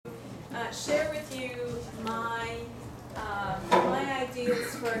share with you my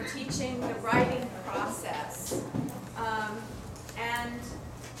ideas for teaching the writing process. And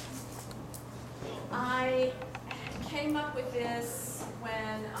I came up with this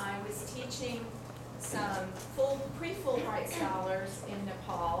when I was teaching some pre-Fulbright scholars in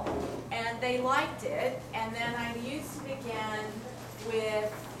Nepal, and they liked it. And then I used it again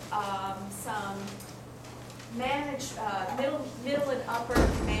with some middle and upper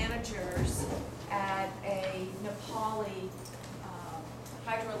managers at a Nepali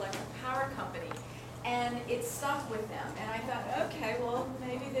hydroelectric power company, and it stuck with them. And I thought, okay, well,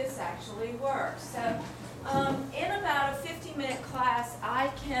 maybe this actually works. So in about a 50-minute class, I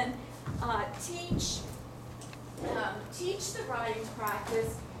can teach the writing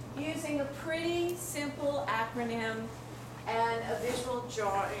practice using a pretty simple acronym and a visual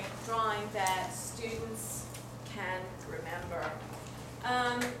drawing that students can remember.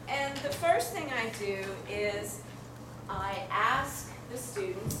 And the first thing I do is I ask the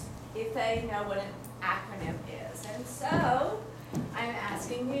students if they know what an acronym is. And so I'm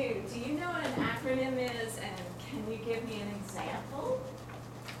asking you, do you know what an acronym is, and can you give me an example?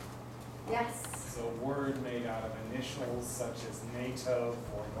 Yes? It's a word made out of initials such as NATO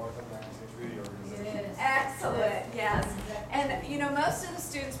for North Atlantic Treaty Organization. Yes. Excellent, yes. And you know, most of the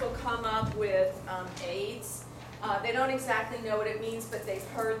students will come up with AIDS. They don't exactly know what it means, but they've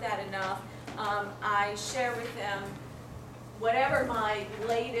heard that enough. I share with them whatever my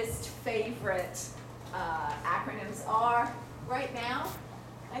latest favorite acronyms are. Right now,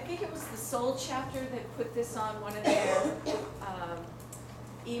 I think it was the Soul chapter that put this on one of their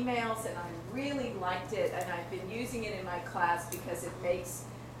emails, and I really liked it, and I've been using it in my class because it makes,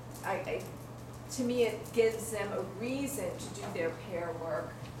 to me, it gives them a reason to do their pair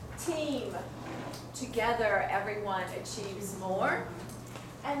work. Team, together everyone achieves more.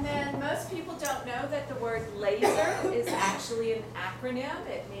 And then most people don't know that the word laser is actually an acronym.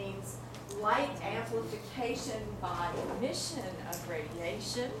 It means light amplification by emission of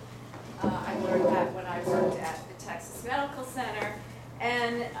radiation. I learned that when I worked at the Texas Medical Center.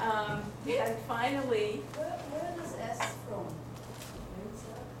 And finally, where does S from?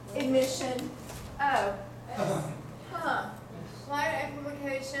 emission. Oh, light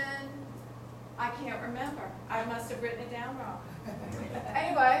amplification. I can't remember. I must have written it down wrong.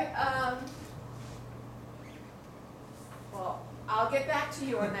 Anyway, well, I'll get back to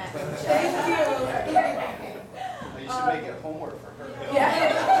you on that. Thank you. You should make it homework for her.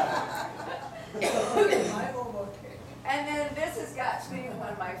 Yeah. My homework. And then this has got to be one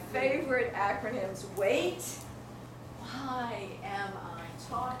of my favorite acronyms. Wait. Why am I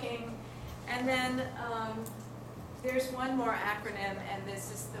talking? And then there's one more acronym, and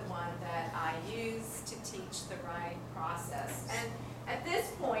this is the one that I use to teach the writing process. And at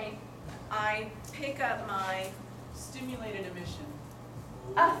this point, I pick up my Stimulated emission.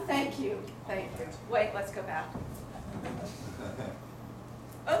 thank you. Thank you. Wait, let's go back.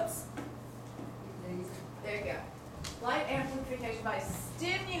 Oops. There you go. Light amplification by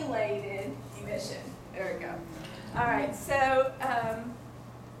stimulated emission. There we go. All right, so at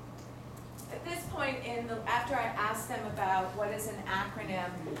this point, after I ask them about what is an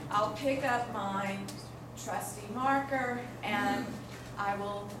acronym, I'll pick up my trusty marker, and I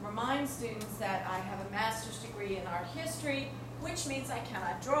will remind students that I have a master's degree in art history, which means I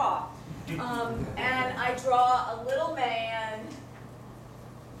cannot draw. And I draw a little man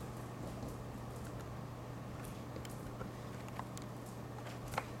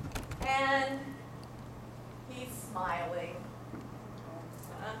and he's smiling.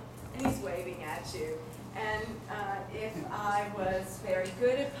 And he's waving at you. And if I was very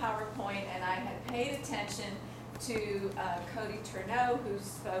good at PowerPoint and I had paid attention to KOTESOL, who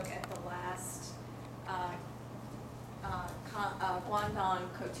spoke at the last Guangdong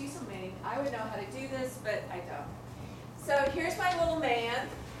KOTESOL meeting, I would know how to do this, but I don't. So here's my little man.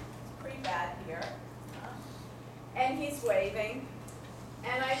 It's pretty bad here. And he's waving.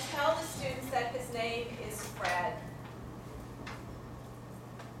 And I tell the students that his name is Fred.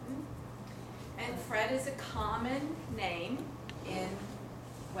 And Fred is a common name in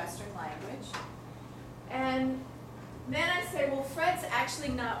Western language. And then I say, well, Fred's actually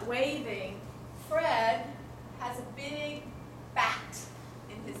not waving. Fred has a big bat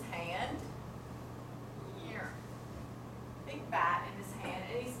in his hand. Here. Big bat in his hand.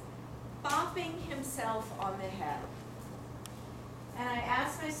 And he's bopping himself on the head. And I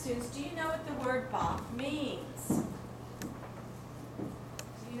ask my students, do you know what the word bop means? Do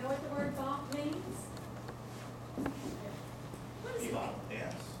you know what the word bop means? What does it mean?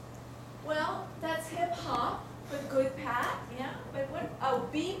 Yes. Well, that's hip hop, but good pat, yeah. But what? Oh,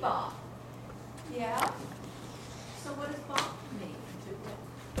 bebop. Yeah? So what does bop mean?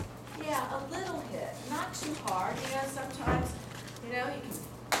 Yeah, a little hit, not too hard. You know, sometimes, you know, you can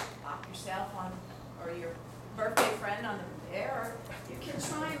bop yourself on, or your birthday friend on the bear, or you can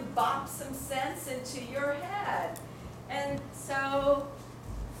try and bop some sense into your head. And so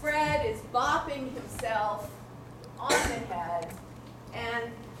Fred is bopping himself on the head,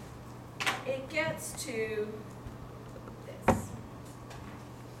 and it gets to this.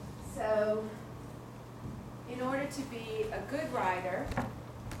 So, in order to be a good writer,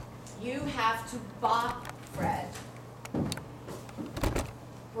 you have to bop Fred.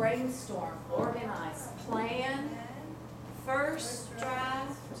 Brainstorm, organize, plan, first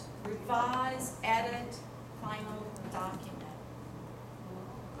draft, revise, edit, final document.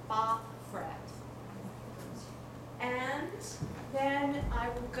 Bop Fred. And then I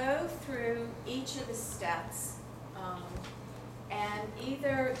will go through each of the steps and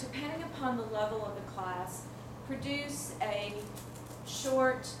either, depending upon the level of the class, produce a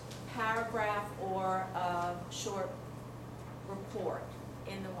short paragraph or a short report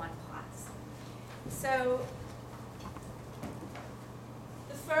in the one class. So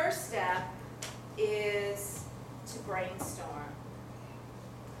the first step is to brainstorm.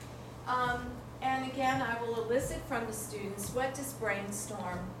 And again, I will elicit from the students, what does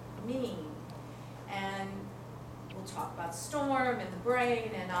brainstorm mean? And we'll talk about storm and the brain,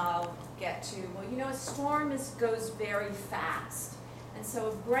 and I'll get to, well, you know, a storm goes very fast. And so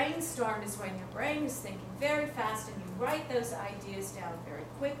a brainstorm is when your brain is thinking very fast and you write those ideas down very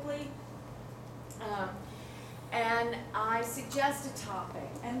quickly. And I suggest a topic.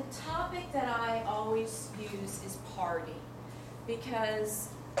 And the topic that I always use is party. Because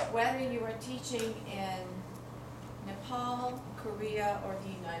whether you are teaching in Nepal, Korea, or the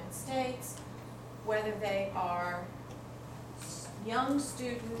United States, whether they are young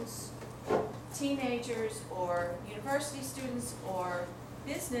students, teenagers, or university students, or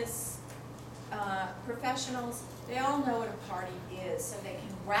business professionals, they all know what a party is, so they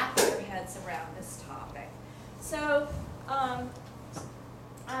can wrap their heads around this topic. So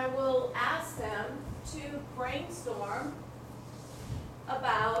I will ask them to brainstorm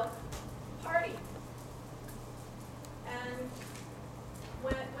about party. And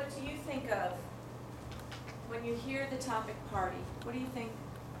what do you think of when you hear the topic party? What do you think?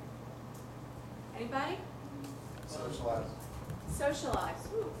 Anybody? Socialize. Socialize.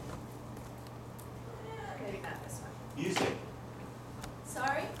 Ooh. Maybe not this one. Music.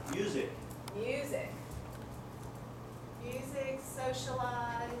 Sorry? Music. Music. Music,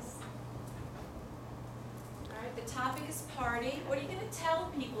 socialize. All right, the topic is party. What are you going to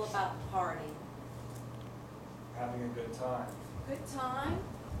tell people about the party? Having a good time. Good time.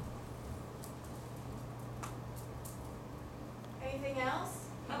 Anything else?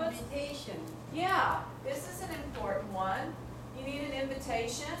 How about Invitation. Yeah, this is an important one. You need an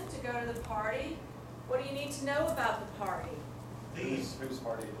invitation to go to the party. What do you need to know about the party? Theme. Whose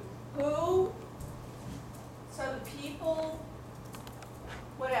party it is? Who? So the people.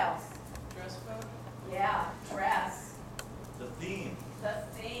 What else? Dress code? Yeah, dress. The theme. The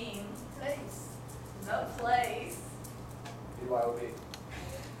theme. Place. The place. BYOB.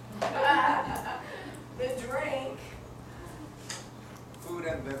 The drink. Food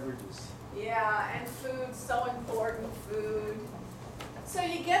and beverages. Yeah, and food, so important, food. So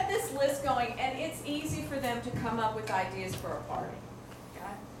you get this list going, and it's easy for them to come up with ideas for a party.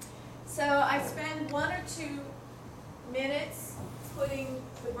 Okay? So I spend 1 or 2 minutes putting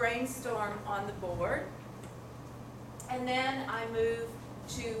the brainstorm on the board, and then I move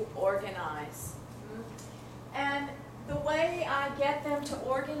to organize. And the way I get them to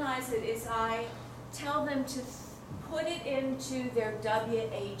organize it is I tell them to put it into their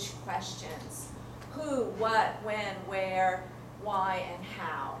WH questions. Who, what, when, where, why, and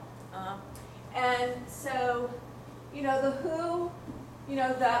how. And so, you know, the who, you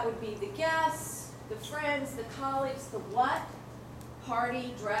know, that would be the guests, the friends, the colleagues, the what,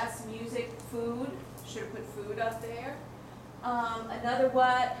 party, dress, music, food. Should have put food up there. Another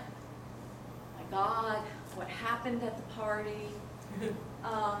what, my God, what happened at the party.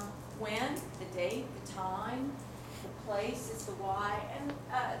 When, the date, the time, the place is the why, and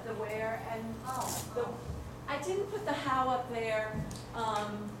the where, and I didn't put the how up there.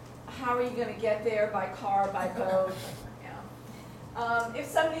 How are you going to get there, by car, by boat? Yeah. If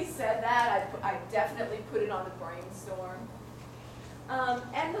somebody said that, I definitely put it on the brainstorm.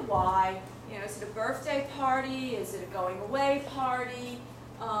 And the why. You know, is it a birthday party? Is it a going away party?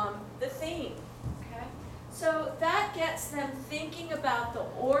 The theme. Okay. So that gets them thinking about the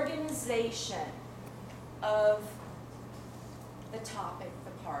organization of the topic,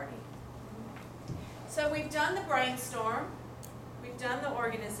 the party. So we've done the brainstorm, we've done the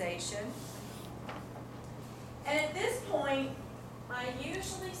organization, and at this point, I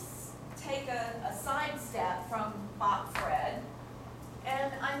usually take a sidestep from Bot Fred,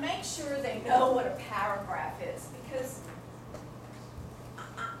 and I make sure they know what a paragraph is, because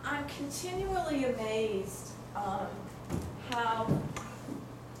I'm continually amazed how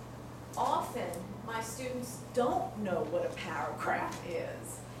often my students don't know what a paragraph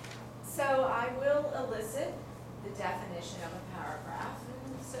is. So I will elicit the definition of a paragraph.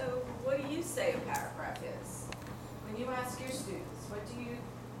 And so what do you say a paragraph is? When you ask your students,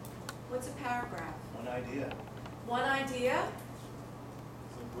 what's a paragraph? One idea. One idea?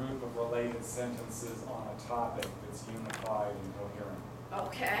 It's a group of related sentences on a topic that's unified and coherent.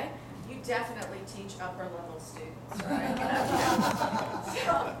 Okay, you definitely teach upper level students, right?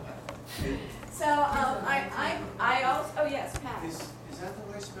 So, I also, oh yes, Pat. Is that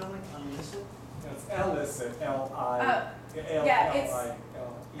the right spelling, illicit? It's illicit, Yeah, it's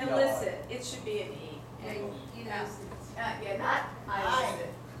L-I-L-E-L-I. illicit, it should be an E. You know, Yeah, not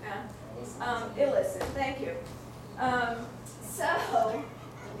illicit. Yeah. Illicit, thank you. So,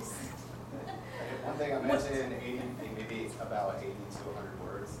 One thing I mentioned in 80, maybe about 80 to 100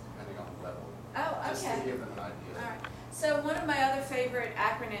 words, depending on the level. oh, Just to okay. give them an idea. All right. So one of my other favorite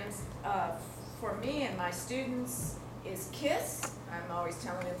acronyms for me and my students is KISS. I'm always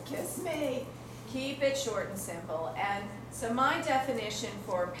telling them, kiss me. Keep it short and simple. And so my definition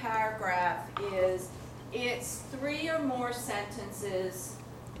for a paragraph is it's 3 or more sentences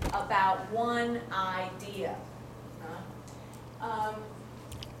about one idea.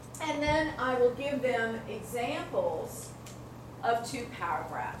 And then I will give them examples of 2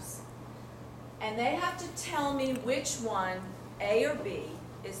 paragraphs. And they have to tell me which one, A or B,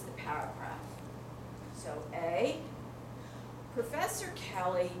 is the paragraph. So A, Professor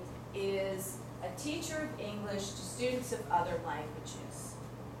Kelly is a teacher of English to students of other languages.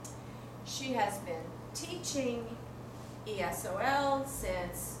 She has been teaching ESOL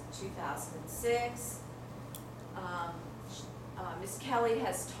since 2006. Ms. Kelly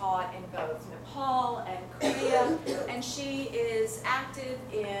has taught in both Nepal and Korea, and she is active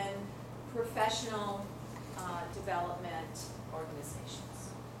in professional development organizations.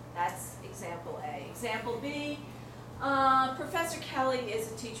 That's example A. Example B, Professor Kelly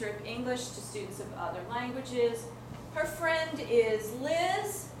is a teacher of English to students of other languages. Her friend is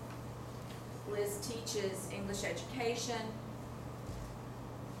Liz. Liz teaches English education.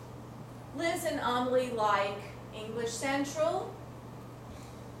 Liz and Amelie like English Central.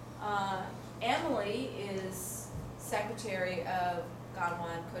 Amelie is secretary of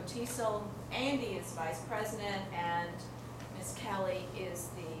KOTESOL. Andy is vice president, and Ms. Kelly is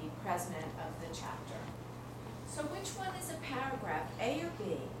the president of the chapter. So which one is a paragraph, A or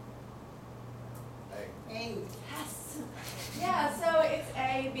B? Hey, Yes. Yeah, so it's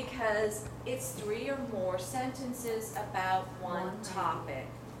A because it's 3 or more sentences about one topic,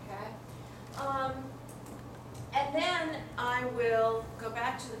 okay? And then I will go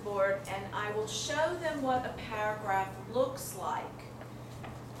back to the board and I will show them what a paragraph looks like.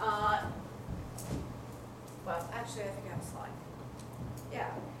 Well, actually, I think I have a slide. Yeah.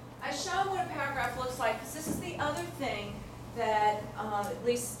 I show them what a paragraph looks like because this is the other thing that at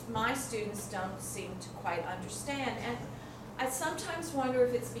least my students don't seem to quite understand. And I sometimes wonder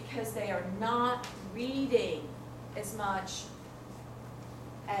if it's because they are not reading as much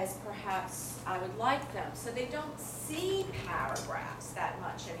as perhaps I would like them. So they don't see paragraphs that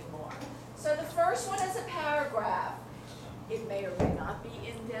much anymore. So the first one is a paragraph. It may or may not be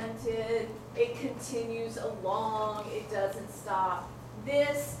indented. It continues along. It doesn't stop.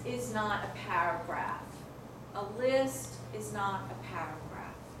 This is not a paragraph. A list is not a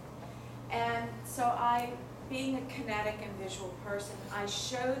paragraph. And so I, being a kinetic and visual person, I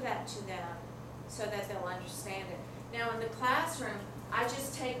show that to them so that they'll understand it. Now in the classroom, I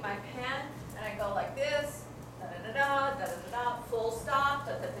just take my pen and I go like this, da-da-da-da, da-da-da-da, full stop,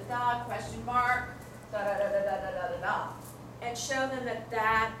 da-da-da-da, question mark, da-da-da-da-da-da-da-da, and show them that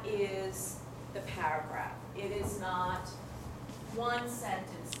that is the paragraph. It is not 1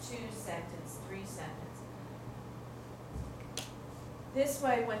 sentence, 2 sentence, 3 sentence. This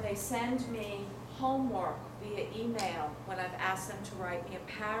way, when they send me homework via email, when I've asked them to write me a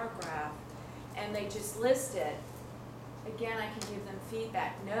paragraph, and they just list it, again, I can give them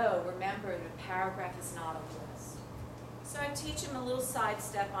feedback. No, remember, the paragraph is not a list. So I teach them a little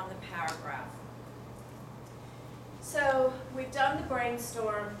sidestep on the paragraph. So we've done the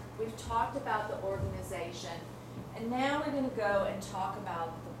brainstorm, we've talked about the organization, and now we're going to go and talk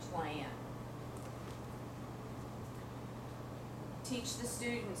about the plan. teach the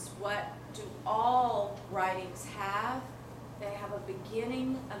students what do all writings have. They have a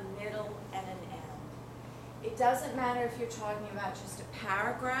beginning, a middle, and an end. It doesn't matter if you're talking about just a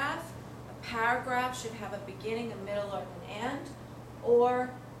paragraph. A paragraph should have a beginning, a middle, or an end, or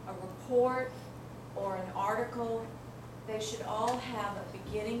a report, or an article. They should all have a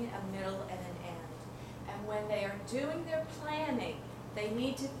beginning, a middle, and an end. And when they are doing their planning, they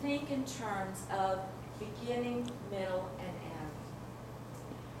need to think in terms of beginning, middle, and end.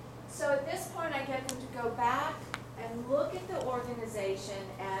 So at this point, I get them to go back and look at the organization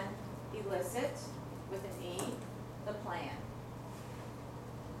and elicit, with an E, the plan.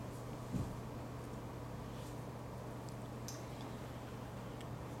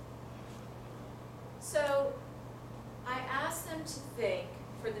 So I asked them to think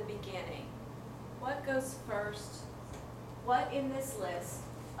for the beginning. What goes first? What in this list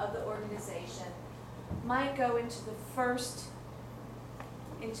of the organization might go into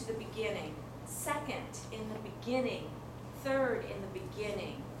the beginning, second in the beginning, third in the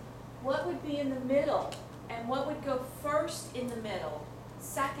beginning? What would be in the middle? And what would go first in the middle,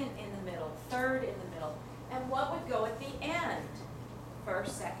 second in the middle, third in the middle? And what would go at the end?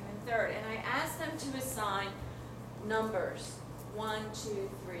 First, second, and third. And I asked them to assign numbers, 1, 2,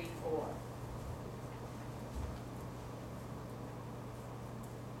 3, 4.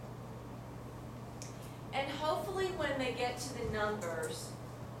 And hopefully when they get to the numbers,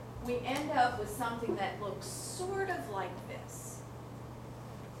 we end up with something that looks sort of like this.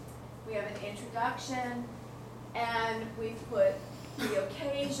 We have an introduction, and we've put the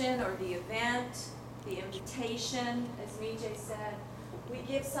occasion or the event, the invitation, as Mijay said. We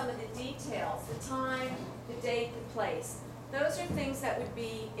give some of the details, the time, the date, the place. Those are things that would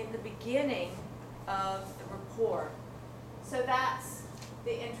be in the beginning of the report. So that's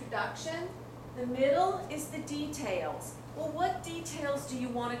the introduction. The middle is the details. Well, what details do you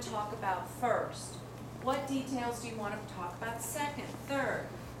want to talk about first? What details do you want to talk about second, third?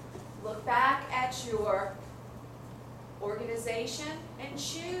 Look back at your organization and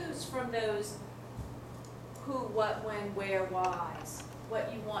choose from those who, what, when, where, whys,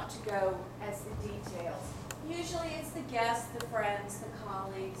 what you want to go as the details. Usually it's the guests, the friends, the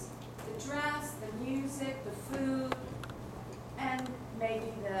colleagues, the dress, the music, the food, and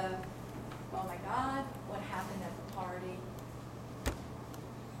maybe the, oh my God, what happened at the party,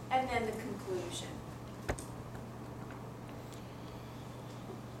 and then the conclusion.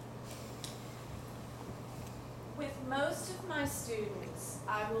 With most of my students,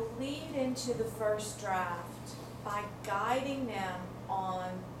 I will lead into the first draft by guiding them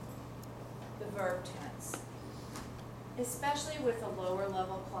on the verb tense, especially with a lower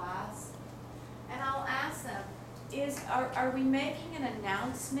level class. And I'll ask them, are we making an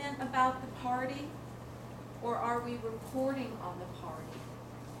announcement about the party, or are we reporting on the party?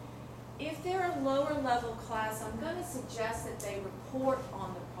 If they're a lower level class, I'm going to suggest that they report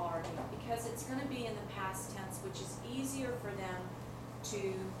on the party, because it's going to be in the past tense, which is easier for them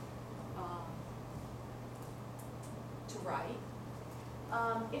to write.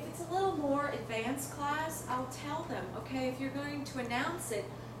 If it's a little more advanced class, I'll tell them, okay, if you're going to announce it,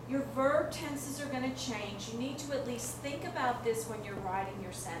 your verb tenses are going to change. You need to at least think about this when you're writing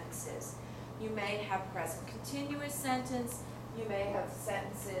your sentences. You may have present continuous sentence. You may have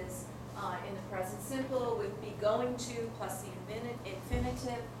sentences in the present simple with be going to plus the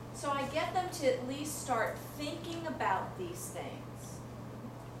infinitive. So I get them to at least start thinking about these things.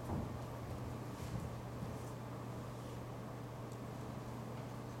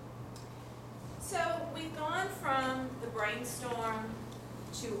 So we've gone from the brainstorm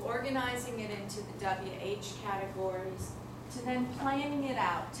to organizing it into the WH categories, to then planning it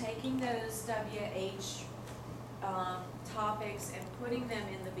out, taking those WH topics and putting them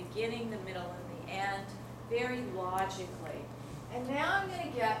in the beginning, the middle, and the end, very logically. And now I'm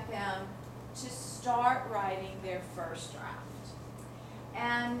going to get them to start writing their first draft.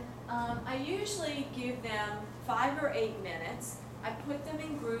 And I usually give them 5 or 8 minutes. I put them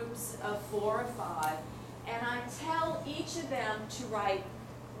in groups of 4 or 5, and I tell each of them to write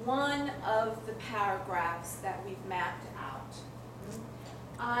one of the paragraphs that we've mapped out.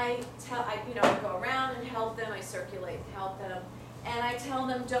 I go around and help them, I circulate and help them, and I tell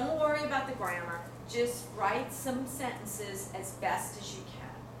them, don't worry about the grammar, just write some sentences as best as you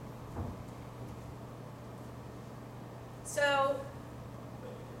can. So,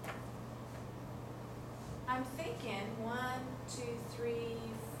 I'm thinking 1, 2, 3,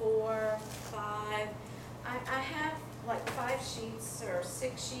 4, 5. I have like 5 sheets or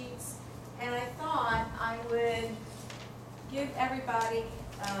 6 sheets, and I thought I would give everybody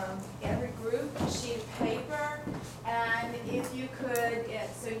every group a sheet of paper, and if you could,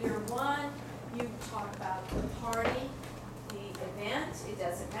 so year one, you talk about the party, the event, it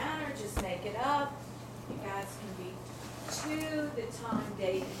doesn't matter, just make it up. You guys can be two, the time,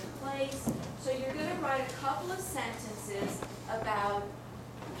 date, and the place. So you're gonna write a couple of sentences about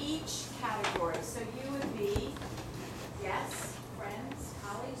each category. So you would be, yes, friends,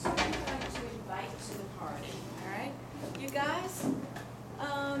 colleagues, who are you going to invite to the party, all right? You guys,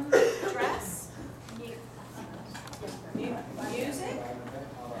 dress, music,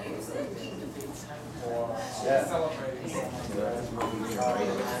 Or Yeah. celebrating someone's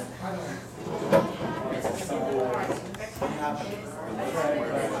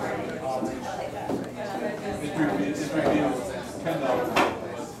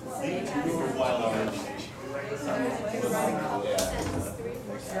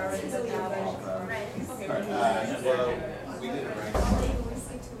Well, we did it right.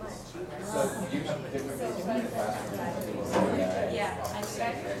 So you have different people in your classroom. yeah, I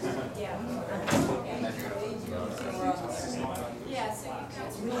expect, yeah. And then you're gonna Yeah, so you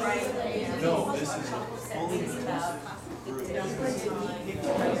guys will write No, this is a couple a fully sentences about group. the different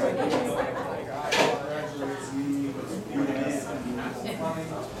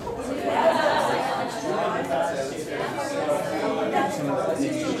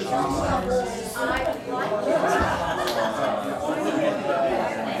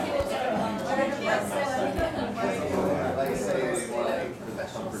like I say, they want to for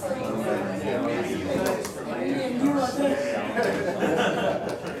the comfort. Yeah, maybe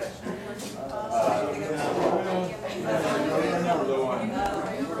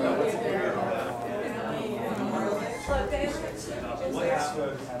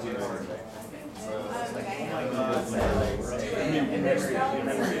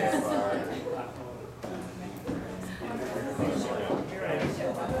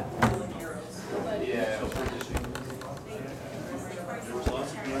yeah. There was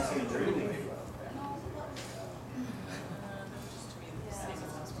lots of dancing and drinking.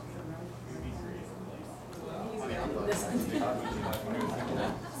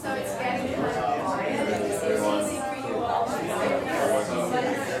 So it's getting kind of quiet, it's easy for you all to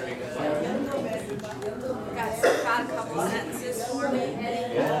got a couple sentences for me?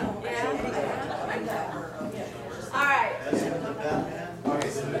 Yeah? All right, That's the Batman.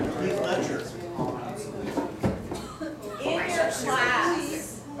 Heath Ledger. in your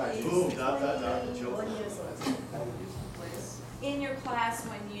class, Boom, the children. in your class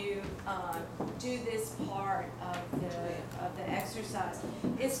when you do this part of the exercise,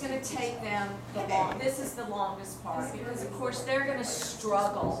 it's gonna take them this is the longest part, because of course they're gonna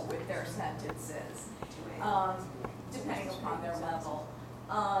struggle with their sentences, depending upon their level.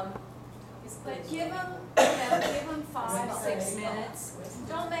 But give them 5-6 minutes.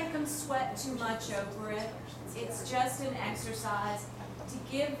 Don't make them sweat too much over it. It's just an exercise to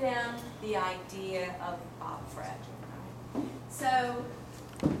give them the idea of opera. So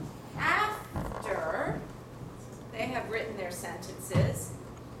after they have written their sentences,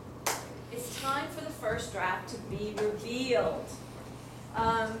 it's time for the first draft to be revealed.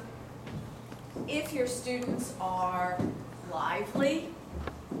 If your students are lively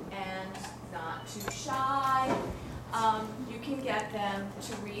and not too shy, you can get them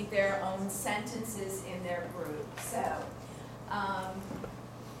to read their own sentences in their group. So,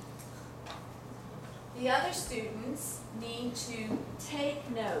 the other students need to take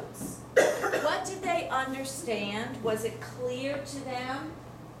notes. What did they understand? Was it clear to them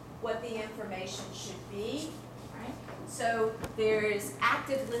what the information should be? Right? So there is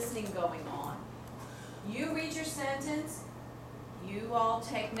active listening going on. You read your sentence, you all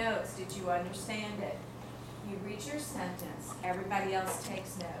take notes. Did you understand it? You read your sentence, everybody else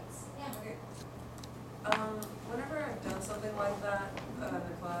takes notes. Yeah. Whenever I've done something like that in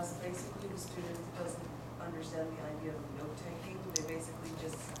the class, basically the student doesn't understand the idea of note taking. They basically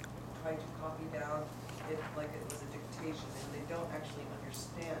just try to copy down it like it was a dictation, and they don't actually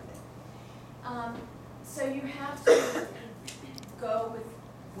understand it. So you have to go with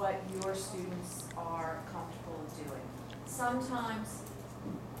what your students are comfortable doing. Sometimes,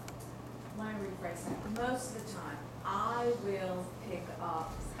 let me rephrase that, most of the time, I will pick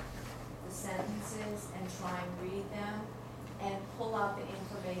up the sentences and try and read them and pull out the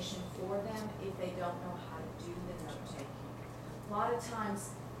information for them if they don't know how to do the note taking. A lot of times,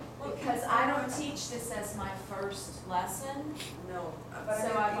 because I don't teach this as my first lesson, No, but So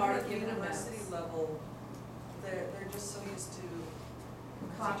I I've mean, already even at the given them university notes. level, they're just so used to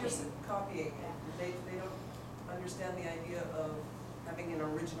teachers copying. They don't understand the idea of having an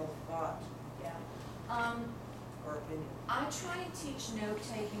original thought. yeah. or opinion. I try and teach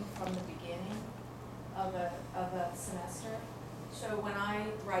note-taking from the beginning of a semester. So when I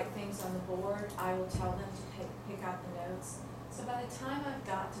write things on the board, I will tell them to pick out the notes. So by the time I've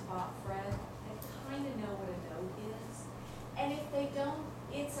got to Bob Fred, they kind of know what a note is. And if they don't,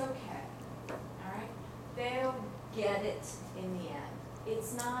 it's okay, all right? They'll get it in the end.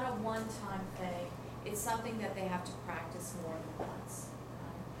 It's not a one-time thing. It's something that they have to practice more than once.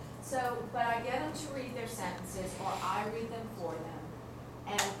 So, but I get them to read their sentences, or I read them for them,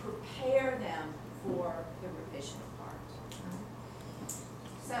 and prepare them for the revision part.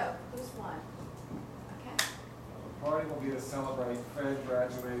 So, who's one? Okay. The party will be to celebrate Fred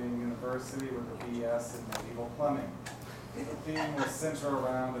graduating university with a BS in medieval plumbing. The theme will center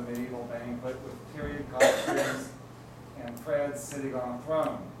around a medieval banquet with period costumes and Fred sitting on a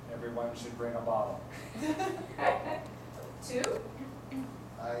throne. Everyone should bring a bottle. 2?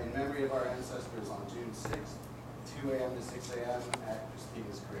 In memory of our ancestors on June 6th, 2 a.m. to 6 a.m. at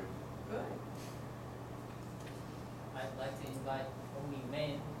Christina's crib. Good. I'd like to invite only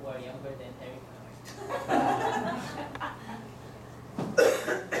men who are younger than Erica.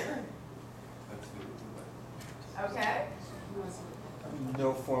 That's good. Okay.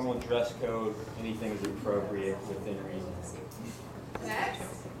 No formal dress code, anything is appropriate within reason.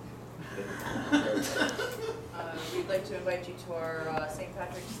 Next. We'd like to invite you to our St.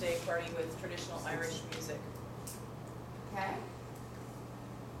 Patrick's Day party with traditional Irish music. Okay.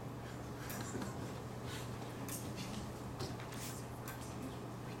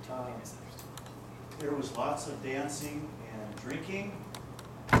 There was lots of dancing and drinking.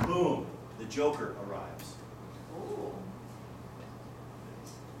 Boom, the Joker arrives. Ooh.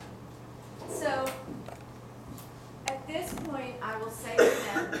 So, at this point, I will say to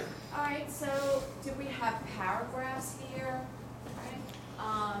them, all right, so do we have paragraphs here? Right?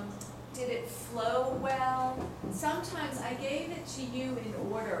 Did it flow well? Sometimes I gave it to you in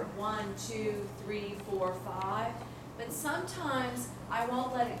order, 1, 2, 3, 4, 5. But sometimes I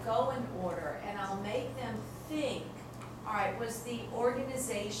won't let it go in order, and I'll make them think, all right, was the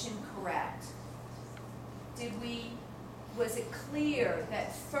organization correct? Was it clear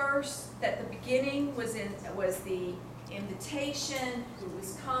that the beginning was the invitation, who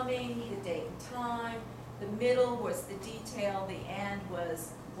was coming, the date and time, the middle was the detail, the end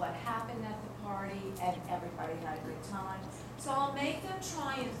was what happened at the party, and everybody had a good time. So I'll make them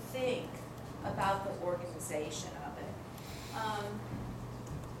try and think about the organization of it.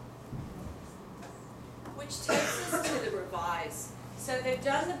 Which takes us to the revise. So they've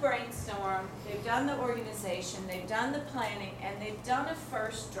done the brainstorm, they've done the organization, they've done the planning, and they've done a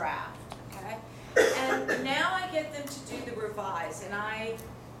first draft, okay? And now I get them to do the revise, and I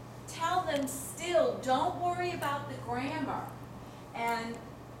tell them still, don't worry about the grammar. And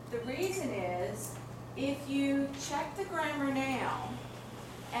the reason is, if you check the grammar now,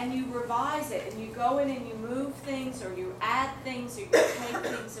 and you revise it, and you go in and you move things, or you add things, or you take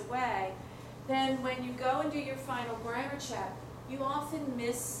things away, then when you go and do your final grammar check, you often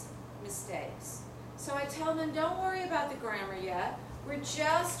miss mistakes. So I tell them, don't worry about the grammar yet. We're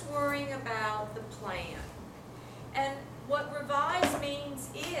just worrying about the plan. And what revise means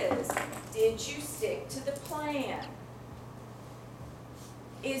is, did you stick to the plan?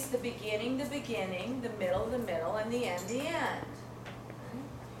 Is the beginning, the middle, and the end, the end?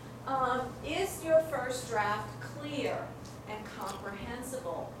 Is your first draft clear and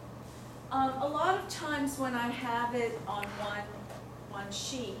comprehensible? A lot of times when I have it on one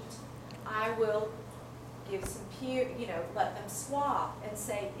sheet, I will give some let them swap and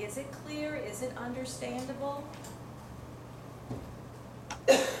say, is it clear? Is it understandable?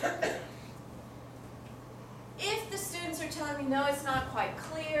 If the students are telling me, no, it's not quite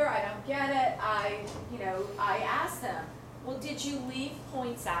clear, I don't get it, I ask them, well, did you leave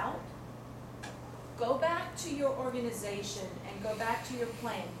points out? Go back to your organization and go back to your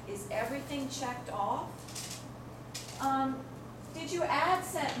plan. Is everything checked off? Did you add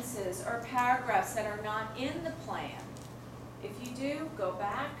sentences or paragraphs that are not in the plan? If you do, go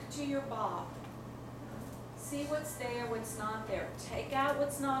back to your BOP. See what's there, what's not there. Take out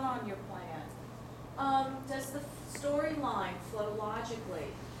what's not on your plan. Does the storyline flow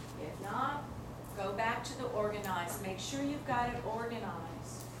logically? If not, go back to the organized. Make sure you've got it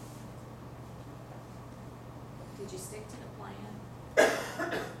organized. Did you stick to the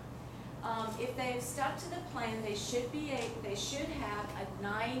plan? If they have stuck to the plan, they should have a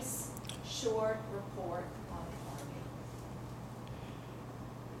nice short report on the party.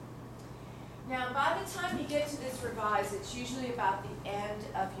 Now, by the time you get to this revise, it's usually about the end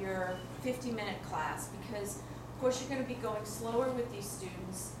of your 50-minute class, because of course you're going to be going slower with these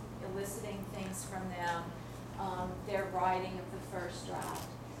students, eliciting things from them. their writing of the first draft.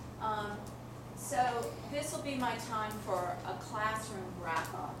 So this will be my time for a classroom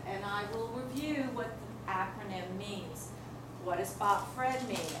wrap-up, and I will review what the acronym means. What does BOP-FRED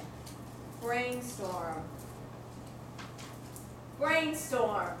mean? Brainstorm.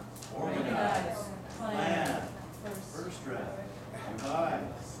 Brainstorm. Organize, plan, first draft,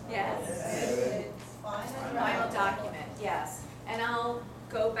 revise. Yes. Final document, yes. And I'll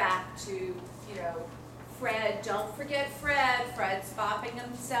go back to, you know, Fred, don't forget Fred. Fred's bopping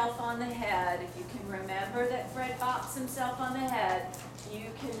himself on the head. If you can remember that Fred bops himself on the head,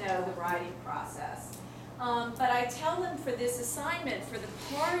 you can know the writing process. But I tell them for this assignment, for the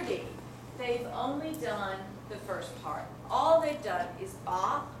party, they've only done the first part. All they've done is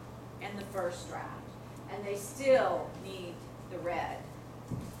bop and the first draft, and they still need the red.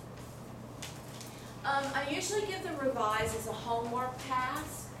 I usually give them revise as a homework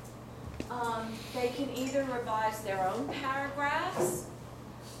task. They can either revise their own paragraphs,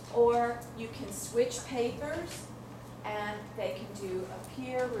 or you can switch papers, and they can do a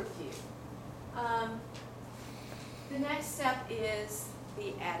peer review. The next step is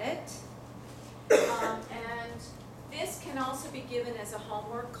the edit, and this can also be given as a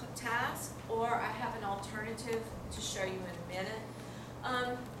homework task, or I have an alternative to show you in a minute.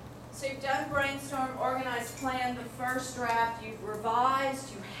 So you've done brainstorm, organized, plan, the first draft, you've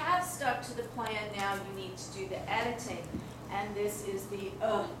revised, you have stuck to the plan, now you need to do the editing, and this is the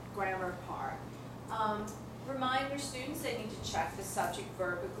grammar part. Remind your students they need to check the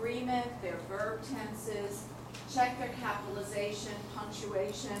subject-verb agreement, their verb tenses, check their capitalization,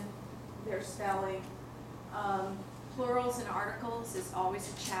 punctuation, their spelling. Plurals and articles is always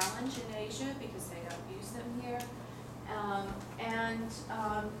a challenge in Asia because they don't use them here.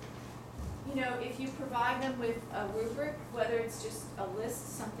 You know, if you provide them with a rubric, whether it's just a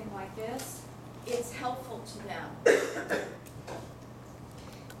list, something like this, it's helpful to them.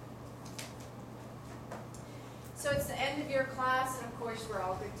 So it's the end of your class, and of course we're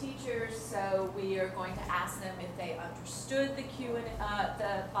all good teachers, so we are going to ask them if they understood the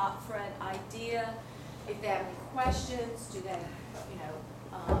the BOP-FRED idea, if they have any questions, do they,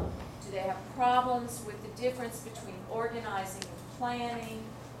 do they have problems with the difference between organizing and planning.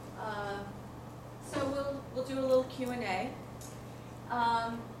 So we'll do a little Q&A.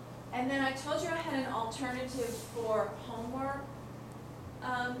 And then I told you I had an alternative for homework.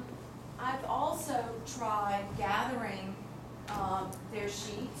 I've also tried gathering their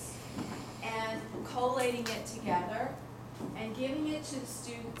sheets and collating it together and giving it to the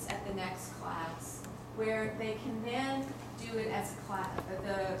students at the next class, where they can then do it as a class,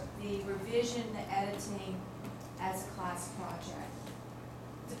 the revision, the editing as a class project.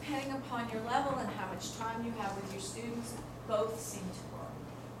 Depending upon your level and how much time you have with your students, both seem to work.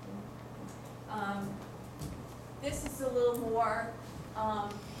 This is a little more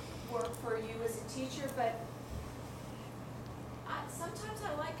work for you as a teacher, but sometimes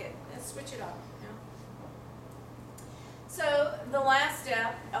I like it. Let's switch it up. You know? So the last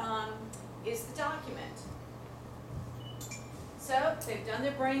step is the document. So they've done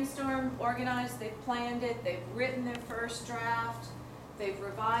their brainstorm, organized, they've planned it, they've written their first draft, they've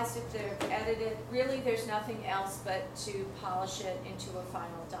revised it, they've edited. Really, there's nothing else but to polish it into a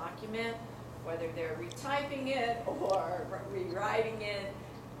final document, whether they're retyping it or rewriting it,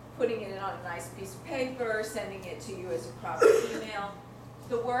 putting it on a nice piece of paper, sending it to you as a proper email.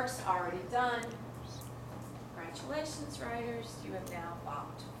 The work's already done. Congratulations, writers, you have now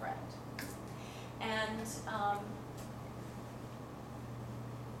bopped Fred. And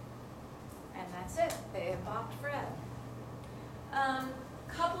that's it, they have bopped Fred.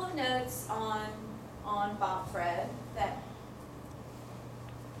 Couple of notes on BOP-FRED that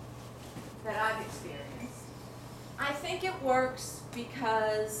I've experienced. I think it works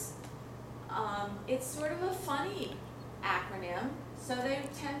because it's sort of a funny acronym, so they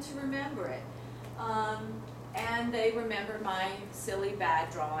tend to remember it. And they remember my silly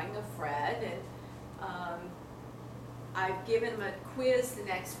bad drawing of Fred, and I've given them a quiz the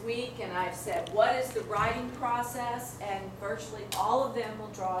next week, and I've said, what is the writing process? And virtually all of them will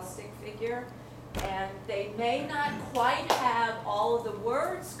draw a stick figure, and they may not quite have all of the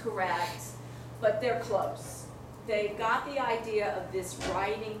words correct, but they're close. They've got the idea of this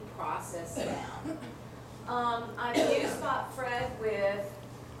writing process down. I've used BOP-FRED with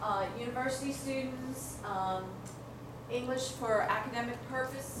university students, English for academic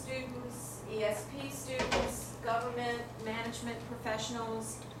purpose students, ESP students, government, management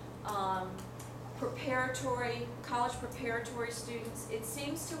professionals, college preparatory students. It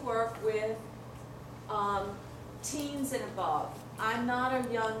seems to work with teens and above. I'm not a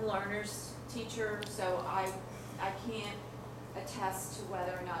young learners teacher, so I I can't attest to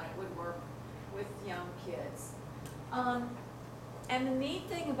whether or not it would work with young kids. And the neat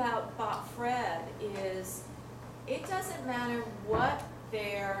thing about Bot Fred is it doesn't matter what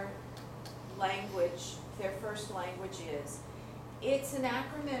their language, their first language is. It's an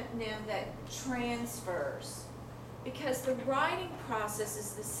acronym that transfers because the writing process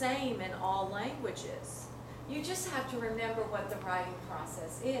is the same in all languages. You just have to remember what the writing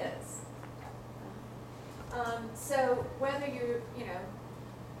process is. So whether you're,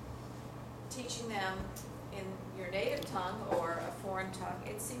 teaching them in your native tongue or a foreign tongue,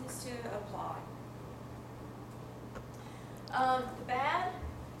 it seems to apply. The bad,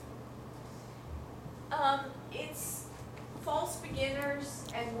 it's false beginners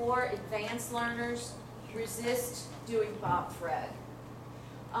and more advanced learners resist doing Bob Fred.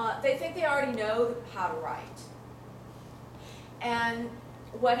 They think they already know how to write. And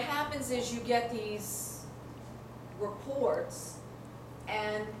what happens is you get these reports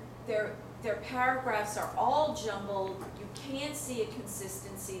and their paragraphs are all jumbled. You can't see a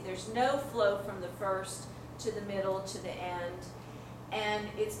consistency. There's no flow from the first to the middle to the end. And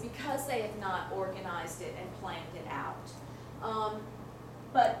it's because they have not organized it and planned it out.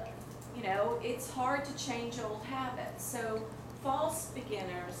 But it's hard to change old habits. So false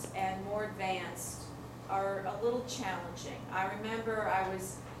beginners and more advanced are a little challenging. I remember I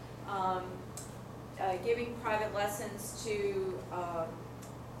was giving private lessons to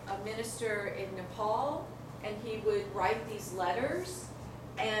a minister in Nepal, and he would write these letters,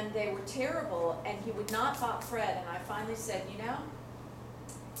 and they were terrible, and he would not Bot Fred, and I finally said,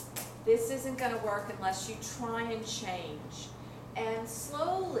 this isn't going to work unless you try and change. And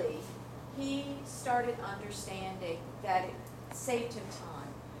slowly, he started understanding that it saved him time.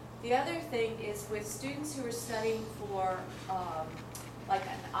 The other thing is with students who are studying for like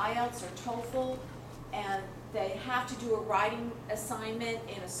an IELTS or TOEFL, and they have to do a writing assignment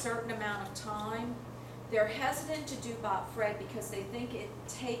in a certain amount of time, they're hesitant to do Bot Fred because they think it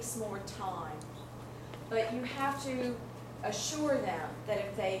takes more time. But you have to assure them that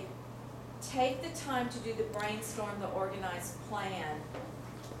if they take the time to do the brainstorm, the organized plan,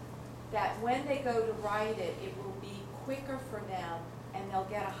 that when they go to write it, it will be quicker for them and they'll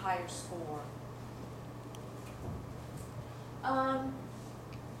get a higher score.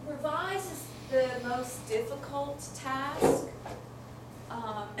 Revise is the most difficult task.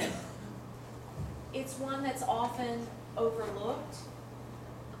 It's one that's often overlooked.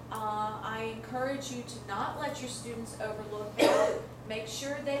 I encourage you to not let your students overlook that. Make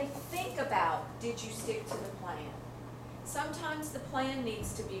sure they think about, did you stick to the plan? Sometimes the plan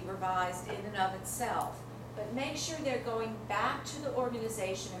needs to be revised in and of itself, but make sure they're going back to the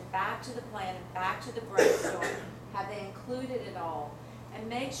organization and back to the plan and back to the brainstorm. Have they included it all? And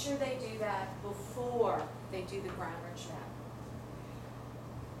make sure they do that before they do the grammar check.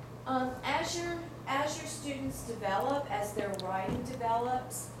 As your students develop, as their writing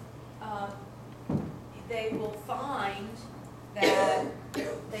develops, they will find that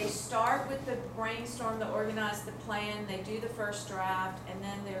they start with the brainstorm, the organize, the plan, they do the first draft, and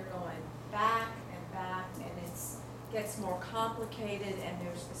then they're going back and back, and it gets more complicated, and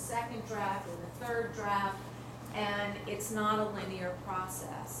there's the second draft and the third draft, and it's not a linear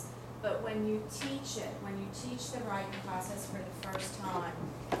process. But when you teach it, when you teach the writing process for the first time,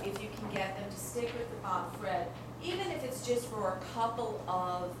 if you can get them to stick with the Bot Fred, even if it's just for a couple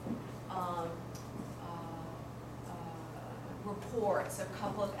of reports, a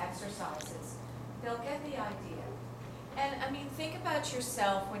couple of exercises, they'll get the idea. And I mean, think about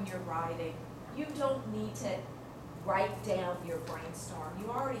yourself when you're writing. You don't need to write down your brainstorm.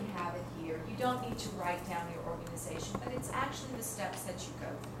 You already have it here. You don't need to write down your organization, but it's actually the steps that you go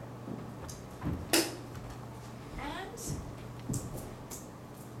through. And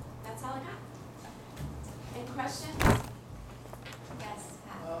that's all I got. Any questions? Yes,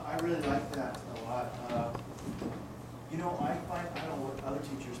 Pat. I really like that a lot. I find, I don't know what other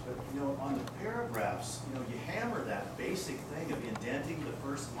teachers, but on the paragraphs, you hammer that basic thing of indenting the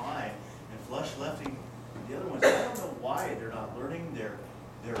first line and flush lefting the other ones. I don't know why they're not learning. They're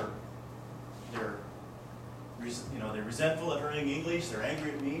resentful at learning English. They're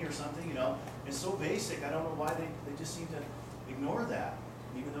angry at me or something. It's so basic. I don't know why they just seem to ignore that,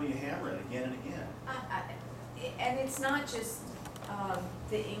 even though you hammer it again and again. And it's not just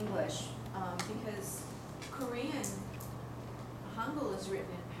the English, because Korean Hangul is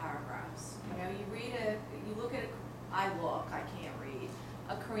written in paragraphs. I can't read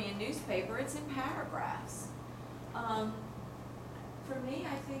a Korean newspaper, it's in paragraphs. For me,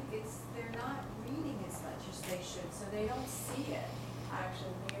 I think they're not reading as much as they should, so they don't see it.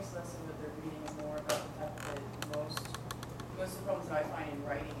 Actually, I think it's less of what they're reading and more about the fact that most of the problems that I find in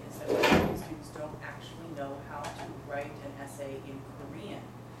writing is that most students don't actually know how to write an essay in Korean,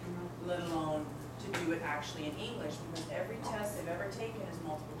 let alone to do it actually in English, because every test they've ever taken is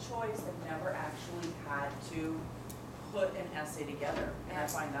multiple choice. They've never actually had to put an essay together, and I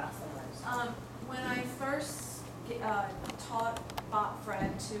find that's the hardest. When I first taught Bot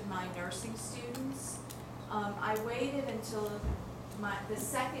Fred to my nursing students, I waited until the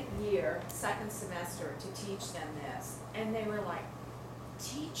second semester to teach them this, and they were like,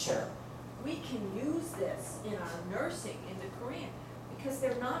 "Teacher, we can use this in our nursing into Korean," because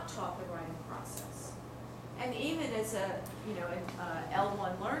they're not taught the writing process. And even as a, an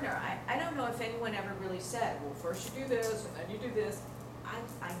L1 learner, I don't know if anyone ever really said, well, first you do this, and then you do this.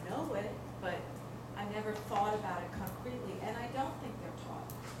 I know it, but I never thought about it concretely, and I don't think they're taught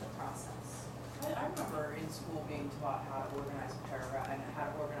the process. I remember in school being taught how to organize a paragraph and how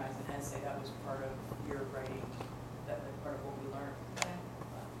to organize an essay. That was part of your writing, that was part of what we learned. Okay.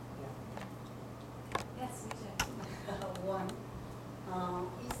 Yes, we did. One,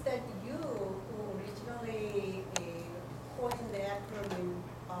 is that you who originally coined the acronym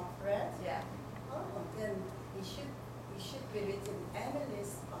of FRED? Yeah. Oh, then it should be written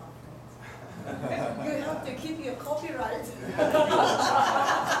Amelie's FRED. You have to keep your copyright.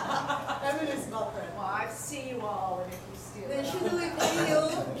 Amelie's FRED. Well, I see you all, and if you steal Then it. should we pay you?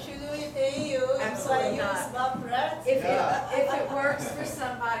 Should we pay you Absolutely if I use FRED? If it works for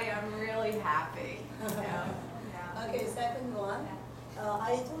somebody, I'm really happy. Yeah. Okay, second one.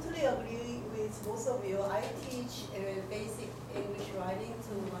 I totally agree with both of you. I teach basic English writing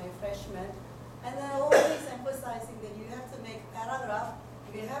to my freshmen, and I'm always emphasizing that you have to make paragraph,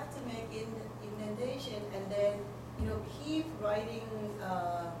 you have to make indentation, and then keep writing,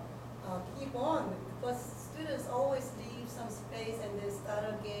 keep on, because students always leave some space and then start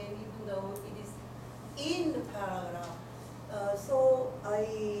again, even though it is in the paragraph. So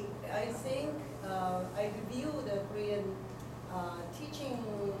I think I review the Korean teaching,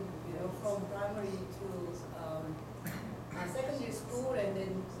 from primary to secondary school, and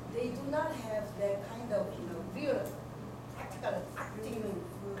then they do not have that kind of real practical acting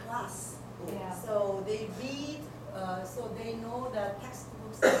class. Yeah. So they read, so they know that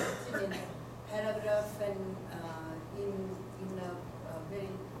textbooks are written in paragraph and in a very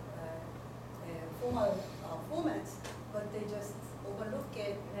formal format, but they just overlook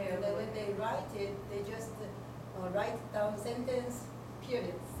it, and then when they write it, they just write down sentence,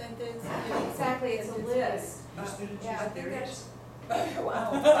 period, sentence, period. Exactly, it's a list. Your students Yeah, use I think periods?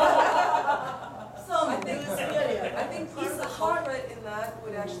 Some I think, use period. I think part of the culprit in that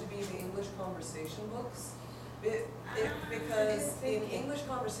would actually be the English conversation books. Because in English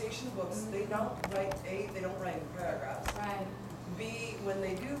conversation books, they don't write in paragraphs. Right. B, when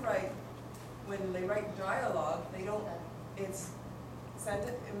they write dialogue, they don't, it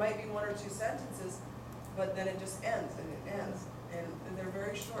might be one or two sentences, but then it just ends, and it ends. And they're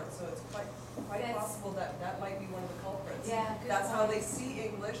very short, so it's quite That's- possible that might be one of the culprits. Yeah, good That's how point. they see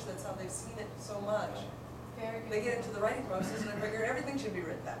English, that's how they've seen it so much. Very good. They get into the writing process and they figure everything should be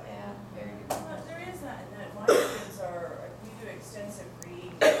written that way. Yeah, very good. Well, there is that, and then my students we do extensive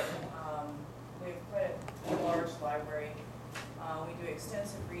reading. We have quite a large library. We do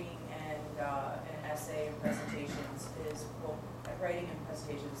extensive reading and essay and presentations writing and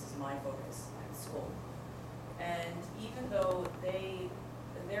presentations is my focus at school. And even though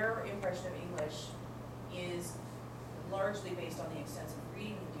their impression of English is largely based on the extensive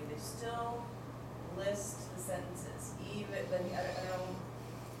reading we do, they still list the sentences. Even, I don't know,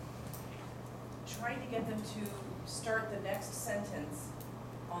 trying to get them to start the next sentence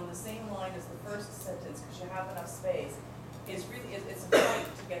on the same line as the first sentence, because you have enough space, it's a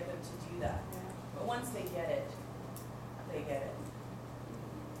fight to get them to do that. But once they get it, they get it.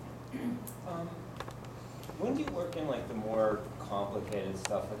 When do you work in like the more complicated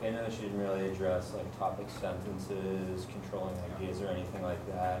stuff? Like I know she didn't really address like topic sentences, controlling ideas or anything like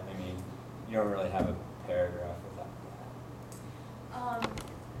that. I mean, you don't really have a paragraph without that.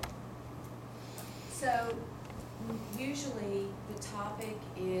 So usually the topic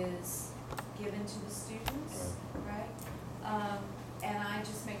is given to the students, right? And I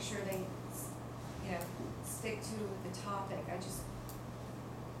just make sure they, stick to the topic. I just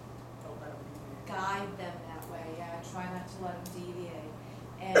guide them that way. Yeah, I try not to let them deviate,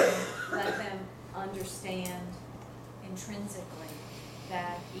 and let them understand intrinsically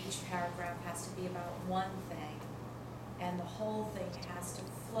that each paragraph has to be about one thing, and the whole thing has to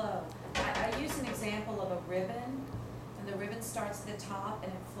flow. I use an example of a ribbon, and the ribbon starts at the top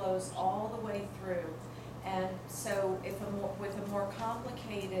and it flows all the way through. And so with a more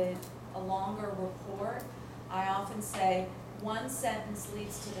complicated, a longer report, I often say one sentence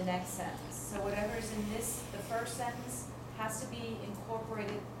leads to the next sentence. So whatever's in the first sentence has to be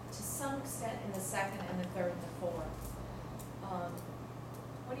incorporated to some extent in the second and the third and the fourth.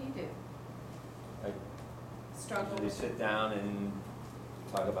 What do you do? I Struggle usually with sit down and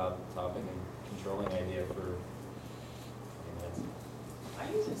talk about the topic and controlling idea for 20 minutes. I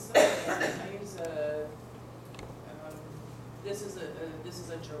use it similarly. I use this is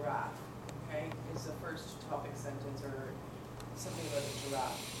a giraffe, okay? It's the first topic sentence or something about a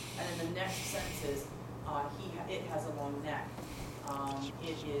giraffe. And then the next sentence is, it has a long neck.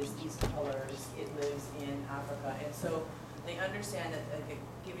 It is these colors, it lives in Africa. And so they understand that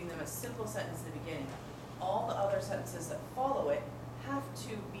giving them a simple sentence in the beginning, all the other sentences that follow it have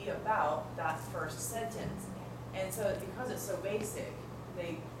to be about that first sentence. And so because it's so basic,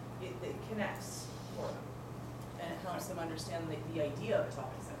 it connects for them. And it helps them understand the idea of a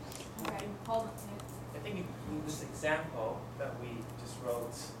topic sentence. Okay, hold on. I think in this example that we just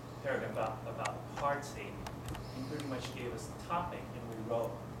wrote paragraph about parts A, he pretty much gave us the topic and we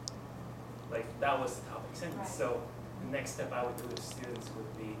wrote, like, that was the topic sentence. Right. So the next step I would do with students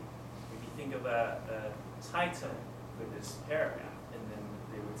would be, maybe think of a title for this paragraph, and then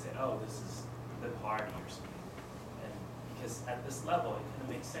they would say, oh, this is the party or something. And because at this level, it kind of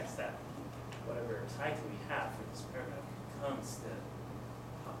makes sense that whatever title we have for this paragraph becomes the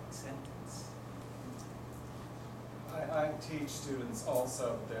topic sentence. I teach students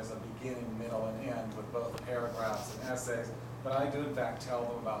also that there's a beginning, middle, and end with both paragraphs and essays, but I do in fact tell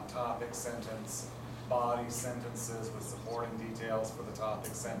them about topic sentence, body sentences with supporting details for the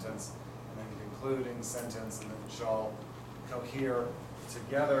topic sentence, and then the concluding sentence, and then it should all cohere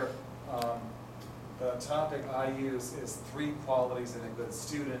together. The topic I use is 3 qualities in a good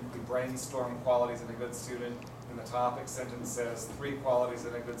student. We brainstorm qualities in a good student, and the topic sentence says 3 qualities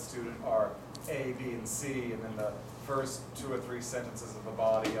in a good student are A, B, and C, and then the first 2 or 3 sentences of the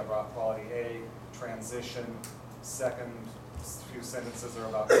body are about quality A, transition, second few sentences are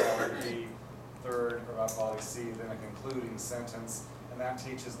about quality B, third are about quality C, then a concluding sentence, and that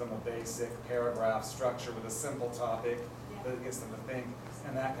teaches them a basic paragraph structure with a simple topic that gets them to think,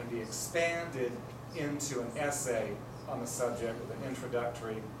 and that can be expanded into an essay on the subject with an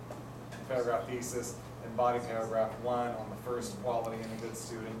introductory paragraph thesis, and body paragraph 1 on the first quality in a good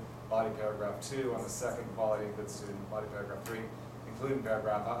student, body paragraph 2 on the second quality in a good student, body paragraph 3, including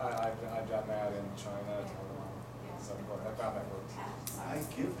paragraph. I've done that in China, Taiwan, so I found that works. I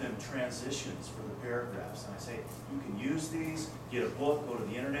give them transitions for the paragraphs, and I say, you can use these, get a book, go to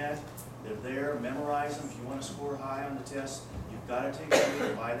the internet, they're there, memorize them. If you want to score high on the test, you've got to take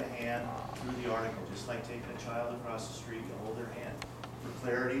somebody by the hand through the article, just like taking a child across the street, you hold their hand. For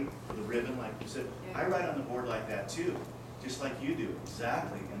clarity, for the ribbon, like you said, I write on the board like that too, just like you do,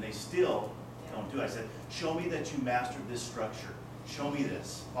 exactly, and they still don't do it. I said, show me that you mastered this structure. Show me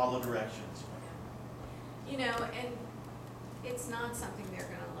this, follow directions. You know, and it's not something they're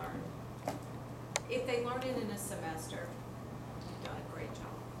gonna learn. If they learn it in a semester, you've done a great job.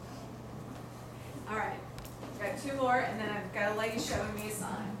 All right, got 2 more, and then I've got a lady showing me a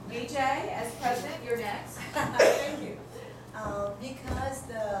sign. BJ, as president, you're next. Thank you. Because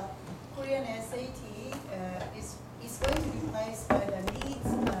the Korean SAT is going to be replaced by the needs.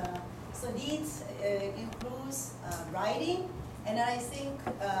 So needs includes writing, and I think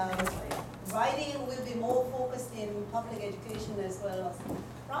writing will be more focused in public education as well as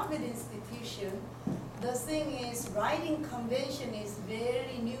private institution. The thing is, writing convention is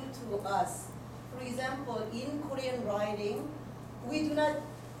very new to us. For example, in Korean writing, we do not,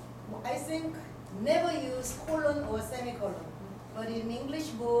 I think, never use colon or semicolon. But in English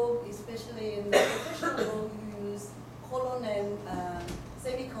book, especially in the professional book, you use colon and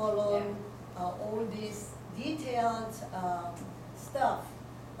semicolon, all this detailed stuff.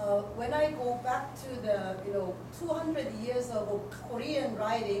 When I go back to the 200 years of Korean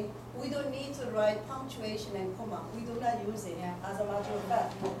writing, we don't need to write punctuation and comma. We do not use it, as a matter of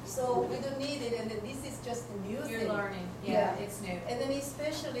fact. So we don't need it, and then this is just a new thing. You're learning, it's new. And then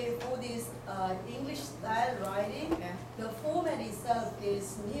especially for this English style writing, the format itself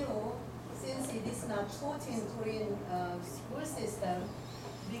is new, since it is not taught in Korean school system.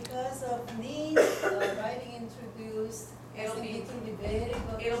 Because of needs, writing introduced, I think it will be very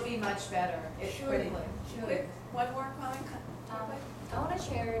good. It'll be much better, Surely, quickly. surely. Quick, one more comment? I want to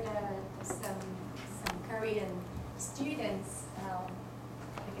share some Korean students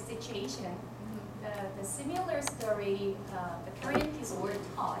like a situation. The similar story the Korean kids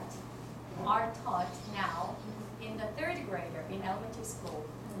are taught now in the 3rd grader in elementary school.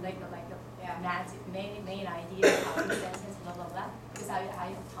 like Yeah. main idea, topic sentence, blah blah blah. Because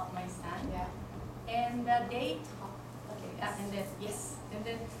I taught my son. Yeah. And they taught, okay, and then, yes, and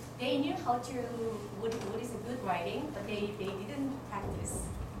then they knew how to, what is a good writing, but they didn't practice.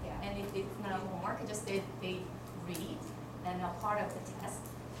 Yeah. And it's not homework, just they read, and a part of the test.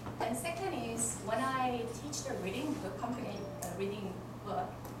 And second is, when I teach the reading book, reading book,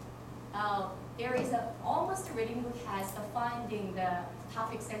 there is almost a reading book has the finding the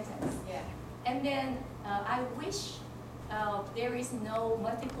topic sentence. Yeah. And then I wish there is no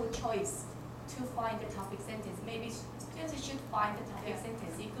multiple choice to find the topic sentence. Maybe students should find the topic Yeah.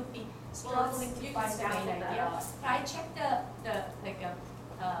 sentence. It could be Well, struggling to you can find the main sample that. idea. I checked the like a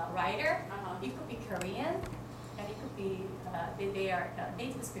writer. Uh-huh. It could be Korean, and it could be they are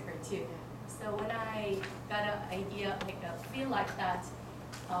native speaker too. So when I got an idea, like a feel like that,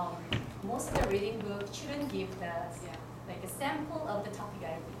 most of the reading book shouldn't give the Yeah. like a sample of the topic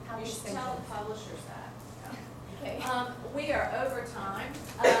idea. You should tell the publishers that. Okay. We are over time.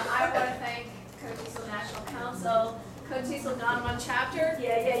 I want to thank KOTESOL National Council, KOTESOL Ganwon Chapter,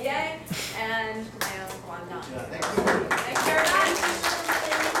 yay, and Naomi Guangdong. Yeah, thank you. Thank you very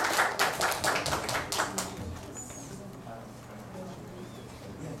much.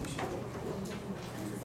 Yeah, we should.